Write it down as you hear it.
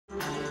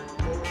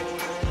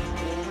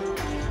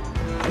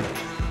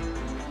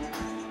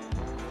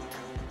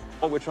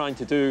What we're trying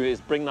to do is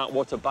bring that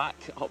water back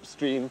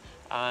upstream,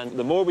 and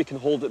the more we can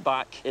hold it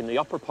back in the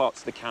upper parts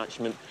of the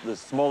catchment, the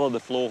smaller the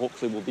flow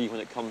hopefully will be when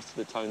it comes to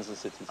the towns and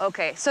cities.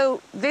 OK,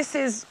 so this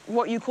is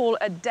what you call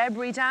a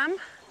debris dam?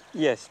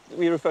 Yes,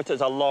 we refer to it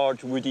as a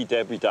large woody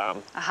debris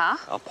dam.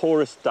 A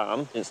porous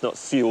dam, it's not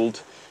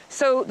sealed.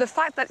 So the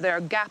fact that there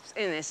are gaps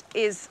in it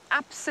is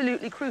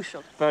absolutely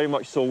crucial. Very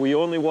much so. We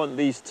only want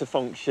these to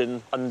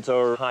function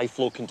under high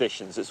flow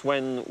conditions. It's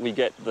when we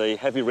get the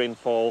heavy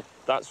rainfall,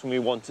 that's when we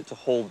want it to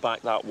hold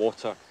back that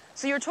water.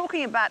 So you're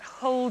talking about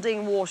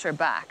holding water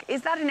back.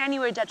 Is that in any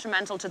way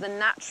detrimental to the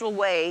natural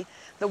way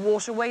the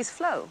waterways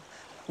flow?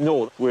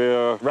 No,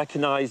 we're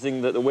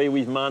recognising that the way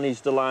we've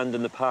managed the land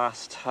in the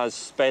past has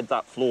sped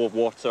that flow of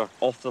water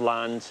off the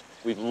land.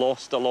 We've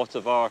lost a lot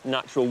of our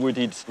natural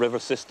wooded river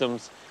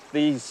systems.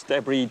 These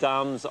debris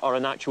dams are a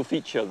natural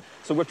feature,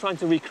 so we're trying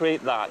to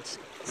recreate that.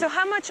 So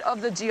how much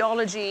of the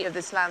geology of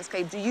this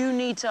landscape do you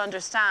need to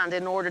understand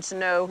in order to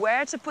know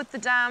where to put the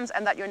dams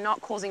and that you're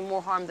not causing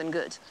more harm than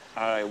good?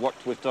 I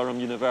worked with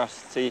Durham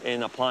University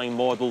in applying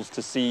models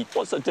to see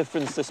what sort of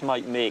difference this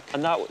might make,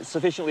 and that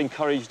sufficiently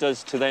encouraged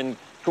us to then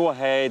go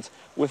ahead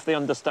with the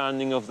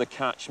understanding of the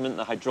catchment,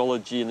 the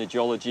hydrology and the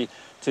geology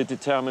to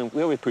determine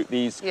where we put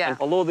these. Yeah. And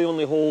although they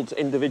only hold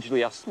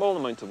individually a small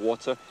amount of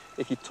water,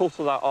 if you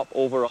total that up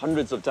over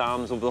hundreds of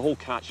dams over the whole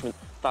catchment,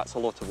 that's a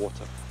lot of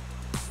water.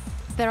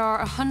 There are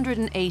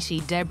 180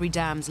 debris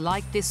dams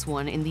like this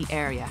one in the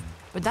area,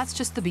 but that's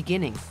just the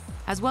beginning.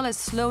 As well as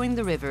slowing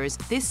the rivers,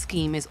 this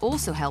scheme is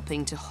also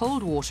helping to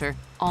hold water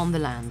on the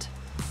land.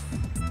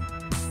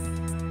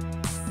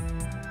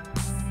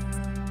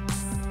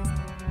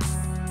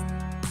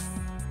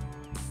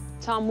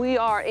 Tom, we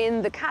are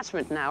in the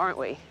catchment now, aren't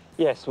we?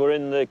 Yes, we're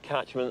in the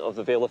catchment of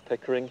the Vale of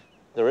Pickering.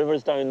 The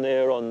river's down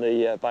there on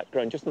the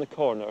background, just in the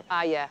corner.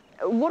 Ah, yeah.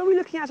 What are we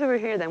looking at over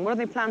here, then? What are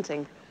they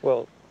planting?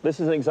 Well,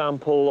 this is an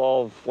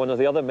example of one of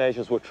the other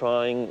measures we're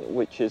trying,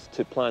 which is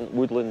to plant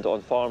woodland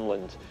on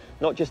farmland.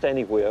 Not just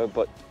anywhere,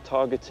 but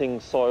targeting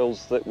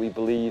soils that we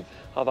believe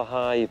have a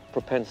high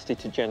propensity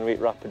to generate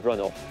rapid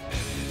runoff.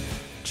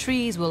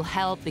 Trees will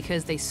help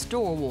because they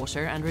store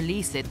water and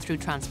release it through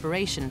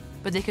transpiration,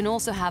 but they can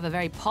also have a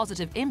very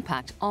positive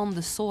impact on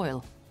the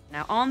soil.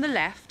 Now, on the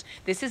left,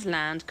 this is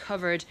land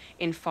covered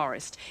in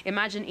forest.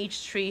 Imagine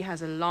each tree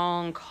has a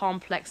long,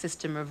 complex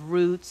system of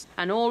roots,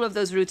 and all of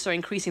those roots are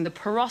increasing the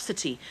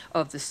porosity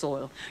of the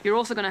soil. You're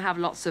also going to have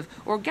lots of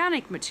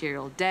organic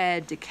material,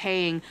 dead,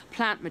 decaying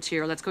plant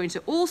material that's going to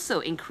also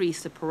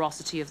increase the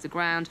porosity of the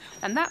ground.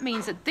 And that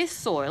means that this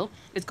soil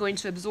is going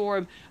to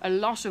absorb a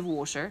lot of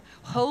water,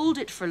 hold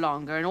it for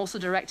longer, and also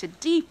direct it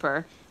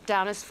deeper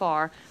down as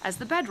far as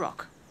the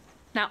bedrock.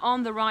 Now,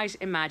 on the right,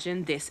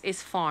 imagine this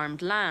is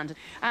farmed land.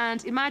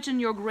 And imagine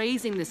you're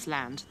grazing this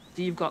land.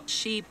 You've got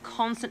sheep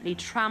constantly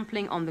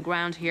trampling on the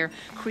ground here,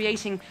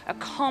 creating a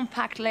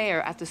compact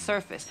layer at the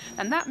surface.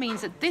 And that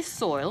means that this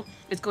soil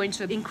is going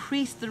to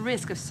increase the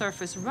risk of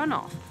surface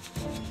runoff.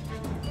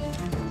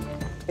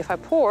 If I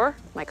pour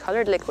my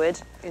coloured liquid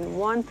in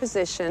one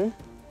position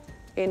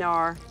in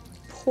our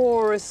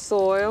porous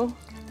soil,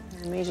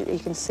 immediately you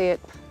can see it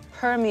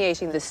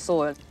permeating the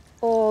soil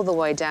all the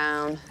way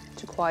down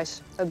to quite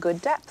a good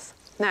depth.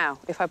 Now,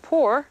 if I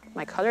pour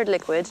my coloured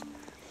liquid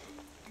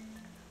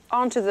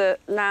onto the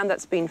land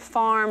that's been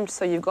farmed,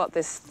 so you've got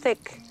this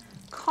thick,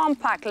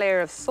 compact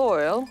layer of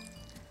soil,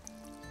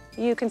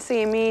 you can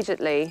see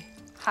immediately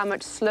how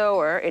much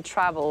slower it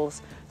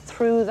travels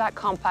through that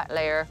compact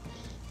layer.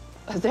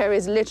 There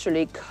is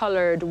literally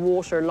coloured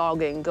water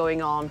logging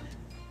going on.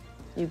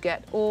 You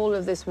get all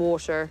of this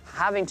water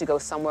having to go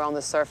somewhere on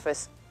the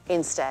surface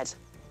instead,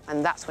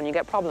 and that's when you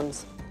get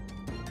problems.